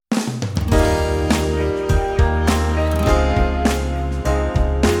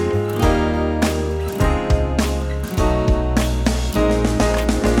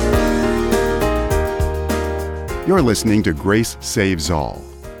You're listening to Grace Saves All,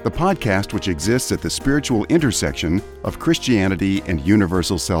 the podcast which exists at the spiritual intersection of Christianity and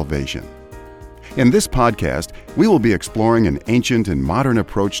universal salvation. In this podcast, we will be exploring an ancient and modern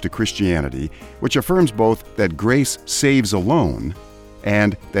approach to Christianity which affirms both that grace saves alone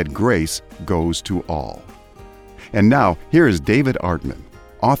and that grace goes to all. And now, here is David Artman,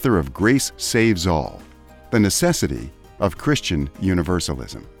 author of Grace Saves All, The Necessity of Christian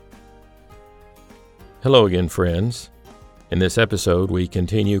Universalism. Hello again, friends. In this episode, we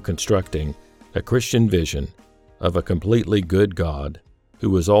continue constructing a Christian vision of a completely good God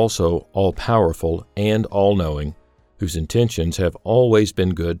who is also all-powerful and all-knowing, whose intentions have always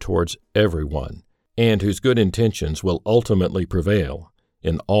been good towards everyone, and whose good intentions will ultimately prevail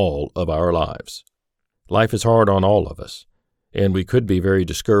in all of our lives. Life is hard on all of us, and we could be very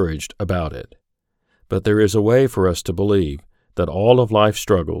discouraged about it. But there is a way for us to believe that all of life's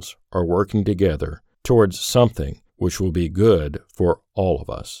struggles are working together towards something which will be good for all of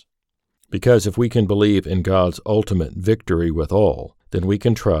us. Because if we can believe in God's ultimate victory with all, then we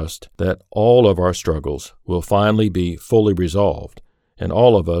can trust that all of our struggles will finally be fully resolved, and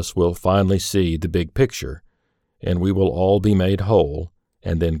all of us will finally see the big picture, and we will all be made whole,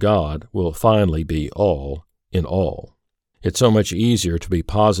 and then God will finally be all in all. It's so much easier to be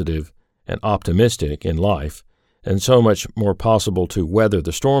positive and optimistic in life, and so much more possible to weather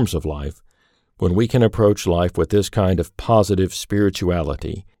the storms of life when we can approach life with this kind of positive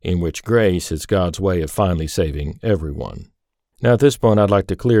spirituality in which grace is God's way of finally saving everyone. Now, at this point, I'd like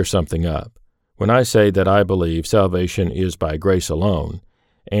to clear something up. When I say that I believe salvation is by grace alone,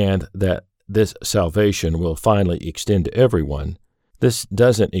 and that this salvation will finally extend to everyone, this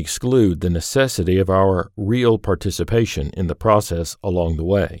doesn't exclude the necessity of our real participation in the process along the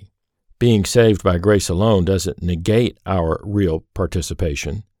way. Being saved by grace alone doesn't negate our real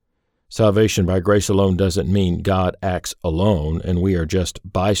participation. Salvation by grace alone doesn't mean God acts alone and we are just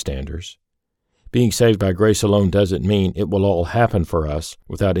bystanders. Being saved by grace alone doesn't mean it will all happen for us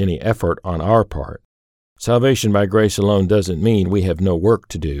without any effort on our part. Salvation by grace alone doesn't mean we have no work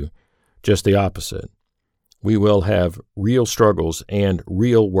to do, just the opposite. We will have real struggles and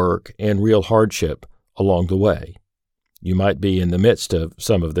real work and real hardship along the way. You might be in the midst of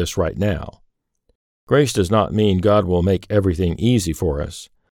some of this right now. Grace does not mean God will make everything easy for us.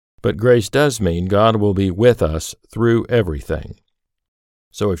 But grace does mean God will be with us through everything.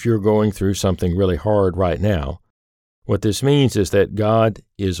 So if you're going through something really hard right now, what this means is that God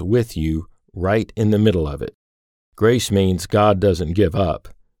is with you right in the middle of it. Grace means God doesn't give up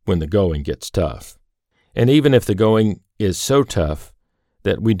when the going gets tough. And even if the going is so tough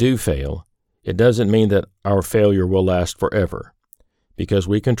that we do fail, it doesn't mean that our failure will last forever, because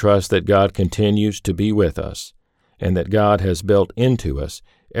we can trust that God continues to be with us, and that God has built into us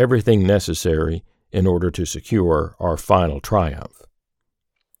everything necessary in order to secure our final triumph.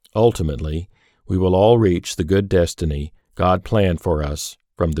 Ultimately, we will all reach the good destiny God planned for us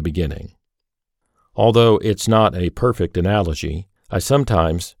from the beginning. Although it's not a perfect analogy, I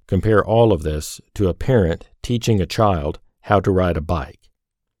sometimes compare all of this to a parent teaching a child how to ride a bike.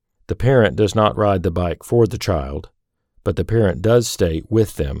 The parent does not ride the bike for the child, but the parent does stay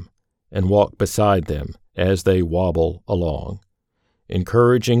with them and walk beside them as they wobble along,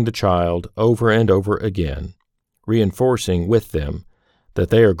 encouraging the child over and over again, reinforcing with them that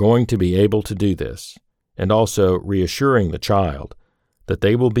they are going to be able to do this, and also reassuring the child that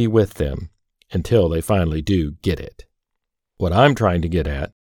they will be with them until they finally do get it. What I'm trying to get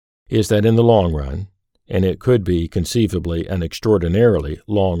at is that in the long run, and it could be conceivably an extraordinarily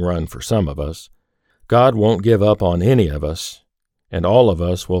long run for some of us, God won't give up on any of us, and all of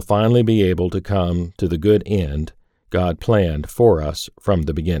us will finally be able to come to the good end God planned for us from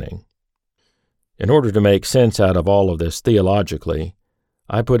the beginning. In order to make sense out of all of this theologically,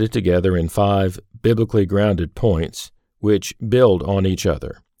 I put it together in 5 biblically grounded points which build on each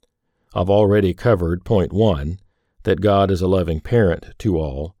other. I've already covered point 1, that God is a loving parent to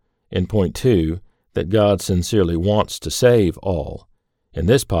all, and point 2, that God sincerely wants to save all. In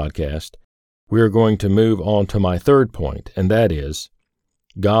this podcast, we are going to move on to my 3rd point, and that is,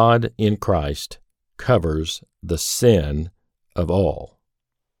 God in Christ covers the sin of all.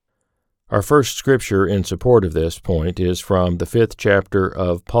 Our first scripture in support of this point is from the 5th chapter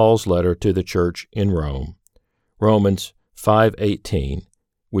of Paul's letter to the church in Rome, Romans 5:18,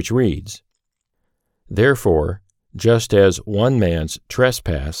 which reads, "Therefore, just as one man's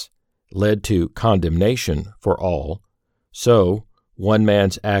trespass led to condemnation for all, so one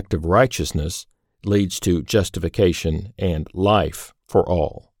man's act of righteousness leads to justification and life for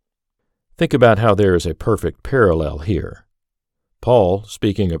all." Think about how there is a perfect parallel here. Paul,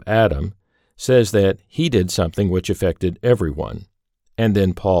 speaking of Adam, says that he did something which affected everyone. And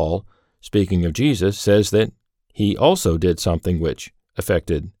then Paul, speaking of Jesus, says that he also did something which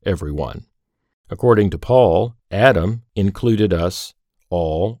affected everyone. According to Paul, Adam included us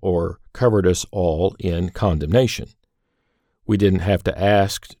all, or covered us all, in condemnation. We didn't have to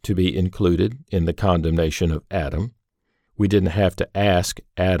ask to be included in the condemnation of Adam. We didn't have to ask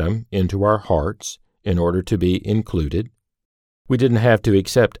Adam into our hearts in order to be included. We didn't have to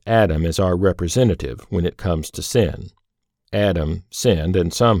accept Adam as our representative when it comes to sin. Adam sinned,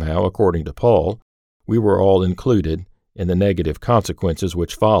 and somehow, according to Paul, we were all included in the negative consequences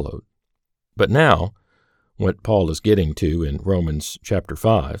which followed. But now, what Paul is getting to in Romans chapter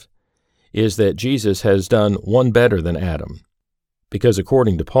 5 is that Jesus has done one better than Adam, because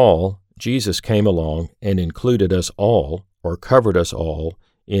according to Paul, Jesus came along and included us all, or covered us all,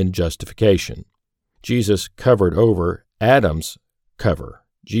 in justification. Jesus covered over Adam's cover.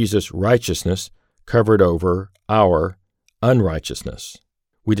 Jesus' righteousness covered over our unrighteousness.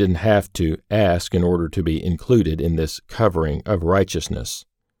 We didn't have to ask in order to be included in this covering of righteousness.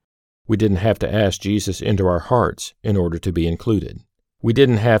 We didn't have to ask Jesus into our hearts in order to be included. We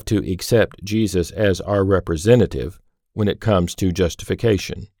didn't have to accept Jesus as our representative when it comes to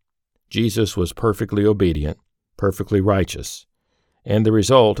justification. Jesus was perfectly obedient, perfectly righteous, and the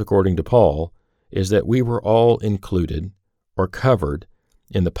result, according to Paul, is that we were all included or covered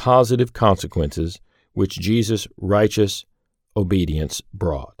in the positive consequences which Jesus' righteous obedience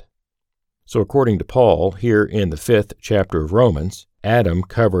brought. So according to Paul, here in the 5th chapter of Romans, Adam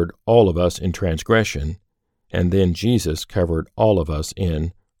covered all of us in transgression, and then Jesus covered all of us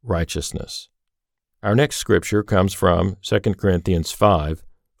in righteousness. Our next scripture comes from 2 Corinthians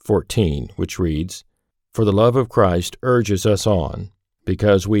 5:14, which reads, "For the love of Christ urges us on,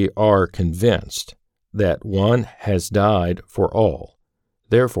 because we are convinced that one has died for all,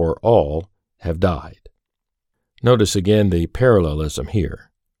 therefore all have died." Notice again the parallelism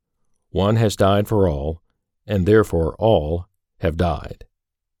here. One has died for all, and therefore all have died.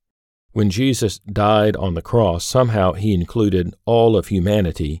 When Jesus died on the cross, somehow he included all of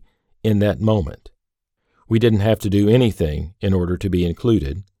humanity in that moment. We didn't have to do anything in order to be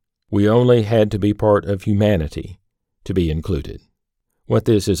included. We only had to be part of humanity to be included. What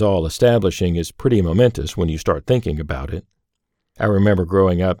this is all establishing is pretty momentous when you start thinking about it. I remember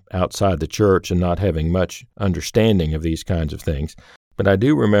growing up outside the church and not having much understanding of these kinds of things, but I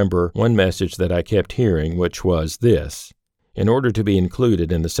do remember one message that I kept hearing, which was this: in order to be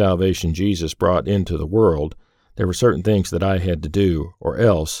included in the salvation Jesus brought into the world, there were certain things that I had to do, or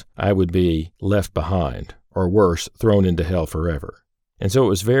else I would be left behind, or worse, thrown into hell forever. And so it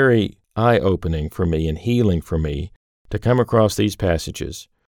was very eye-opening for me and healing for me to come across these passages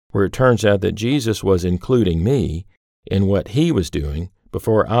where it turns out that Jesus was including me in what he was doing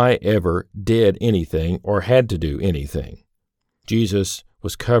before I ever did anything or had to do anything. Jesus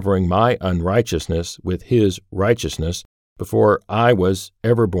was covering my unrighteousness with his righteousness before I was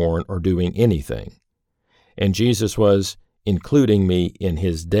ever born or doing anything. And Jesus was including me in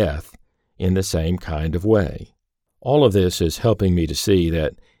his death in the same kind of way. All of this is helping me to see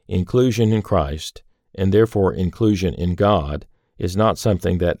that inclusion in Christ, and therefore inclusion in God, is not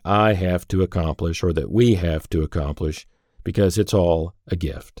something that I have to accomplish or that we have to accomplish, because it's all a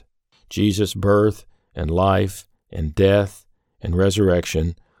gift. Jesus' birth and life and death and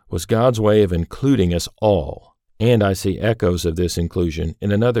resurrection was God's way of including us all. And I see echoes of this inclusion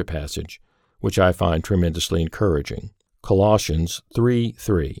in another passage, which I find tremendously encouraging. Colossians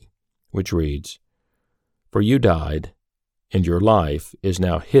 3:3, which reads, "For you died, and your life is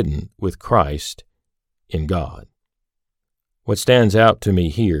now hidden with Christ in God." What stands out to me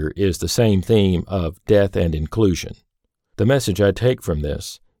here is the same theme of death and inclusion. The message I take from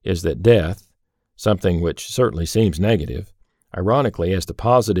this is that death, something which certainly seems negative, ironically has the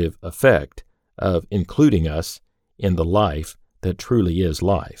positive effect of including us in the life that truly is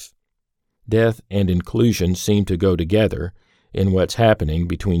life. Death and inclusion seem to go together in what's happening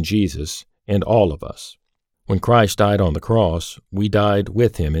between Jesus and all of us. When Christ died on the cross, we died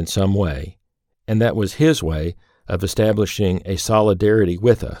with him in some way, and that was his way of establishing a solidarity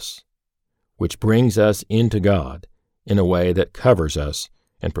with us, which brings us into God in a way that covers us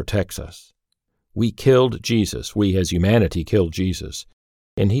and protects us. We killed Jesus. We as humanity killed Jesus,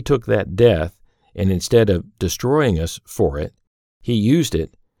 and he took that death, and instead of destroying us for it, he used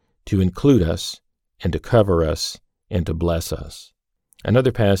it to include us and to cover us and to bless us.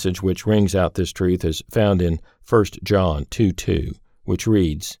 Another passage which rings out this truth is found in 1 John 2:2, which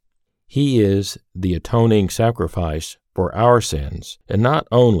reads, "He is the atoning sacrifice for our sins, and not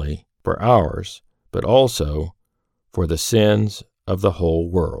only for ours, but also for the sins of the whole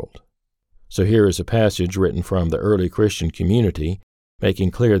world." So here is a passage written from the early Christian community,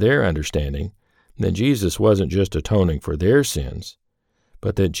 making clear their understanding that Jesus wasn't just atoning for their sins,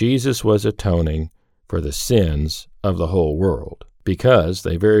 but that Jesus was atoning for the sins of the whole world. Because,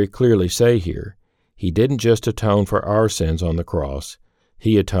 they very clearly say here, He didn't just atone for our sins on the cross,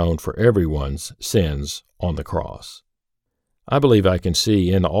 He atoned for everyone's sins on the cross. I believe I can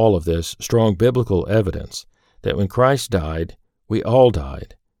see in all of this strong biblical evidence that when Christ died, we all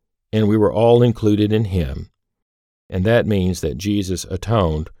died, and we were all included in Him, and that means that Jesus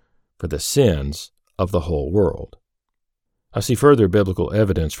atoned for the sins of the whole world. I see further biblical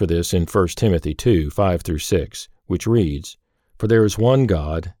evidence for this in 1 Timothy 2, 5-6, which reads, "For there is one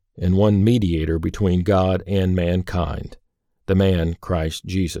God, and one mediator between God and mankind, the man Christ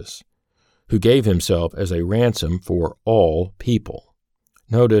Jesus, who gave Himself as a ransom for all people."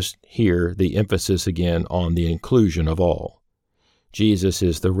 Notice here the emphasis again on the inclusion of all. Jesus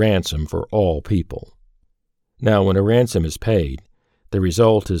is the ransom for all people. Now, when a ransom is paid, the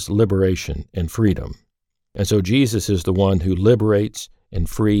result is liberation and freedom. And so Jesus is the one who liberates and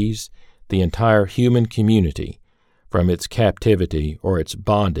frees the entire human community from its captivity or its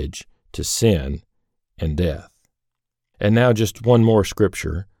bondage to sin and death. And now just one more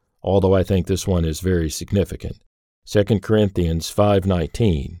scripture, although I think this one is very significant. 2 Corinthians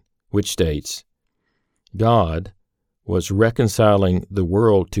 5:19, which states, "God was reconciling the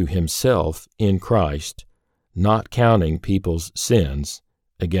world to Himself in Christ, not counting people's sins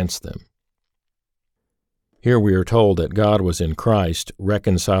against them." Here we are told that God was in Christ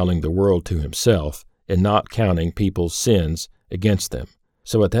reconciling the world to Himself and not counting people's sins against them.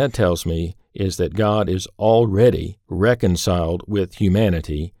 So what that tells me is that God is already reconciled with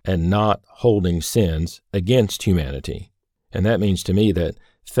humanity and not holding sins against humanity. And that means to me that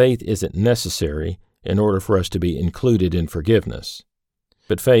faith isn't necessary in order for us to be included in forgiveness.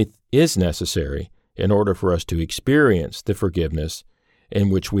 But faith is necessary in order for us to experience the forgiveness in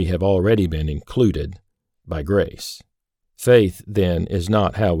which we have already been included by grace. Faith, then, is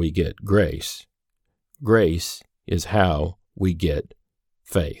not how we get grace. Grace is how we get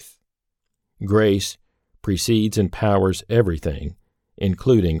faith. Grace precedes and powers everything,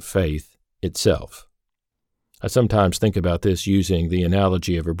 including faith itself. I sometimes think about this using the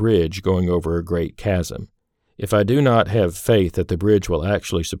analogy of a bridge going over a great chasm. If I do not have faith that the bridge will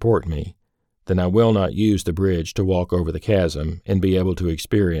actually support me, then I will not use the bridge to walk over the chasm and be able to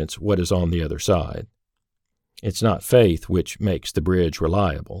experience what is on the other side. It's not faith which makes the bridge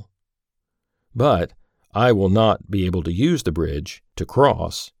reliable. But I will not be able to use the bridge to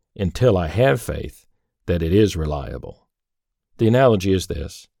cross until I have faith that it is reliable. The analogy is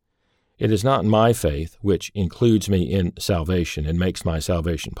this: it is not my faith which includes me in salvation and makes my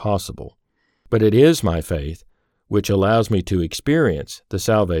salvation possible, but it is my faith which allows me to experience the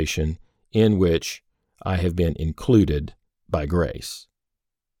salvation in which I have been included by grace.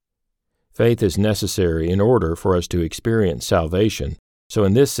 Faith is necessary in order for us to experience salvation, so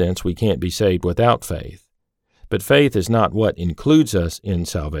in this sense we can't be saved without faith. But faith is not what includes us in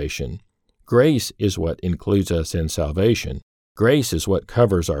salvation. Grace is what includes us in salvation. Grace is what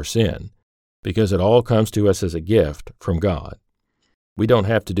covers our sin, because it all comes to us as a gift from God. We don't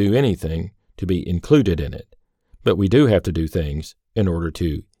have to do anything to be included in it, but we do have to do things in order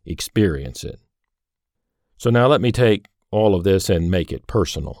to experience it. So now let me take all of this and make it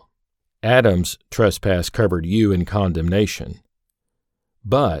personal. Adam's trespass covered you in condemnation,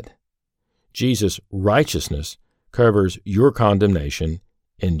 but Jesus' righteousness covers your condemnation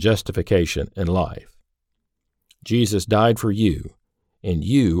in justification and life. Jesus died for you, and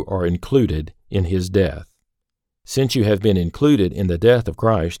you are included in His death. Since you have been included in the death of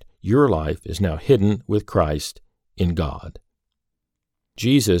Christ, your life is now hidden with Christ in God.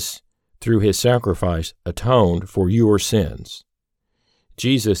 Jesus, through His sacrifice, atoned for your sins.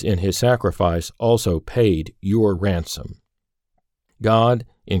 Jesus, in His sacrifice, also paid your ransom. God,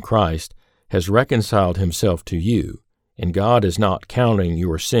 in Christ, has reconciled Himself to you, and God is not counting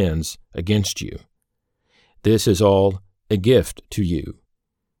your sins against you. This is all a gift to you.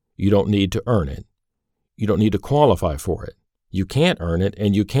 You don't need to earn it. You don't need to qualify for it. You can't earn it,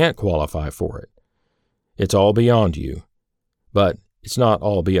 and you can't qualify for it. It's all beyond you, but it's not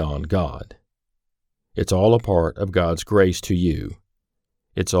all beyond God. It's all a part of God's grace to you.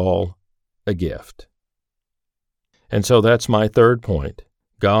 It's all a gift. And so that's my third point.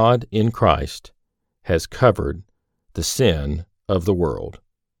 God in Christ has covered the sin of the world,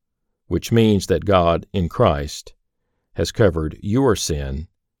 which means that God in Christ has covered your sin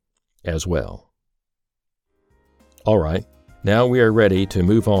as well. All right, now we are ready to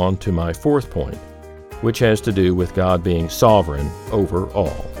move on to my fourth point, which has to do with God being sovereign over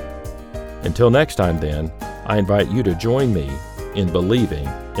all. Until next time, then, I invite you to join me in believing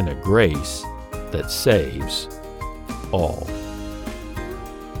in a grace that saves all.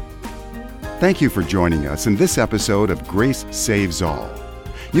 Thank you for joining us in this episode of Grace Saves All.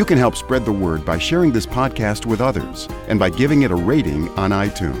 You can help spread the word by sharing this podcast with others and by giving it a rating on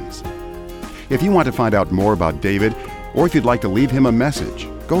iTunes. If you want to find out more about David, or if you'd like to leave him a message,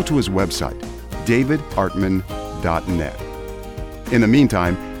 go to his website, davidartman.net. In the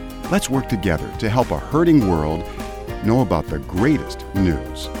meantime, let's work together to help a hurting world know about the greatest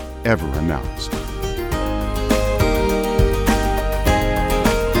news ever announced.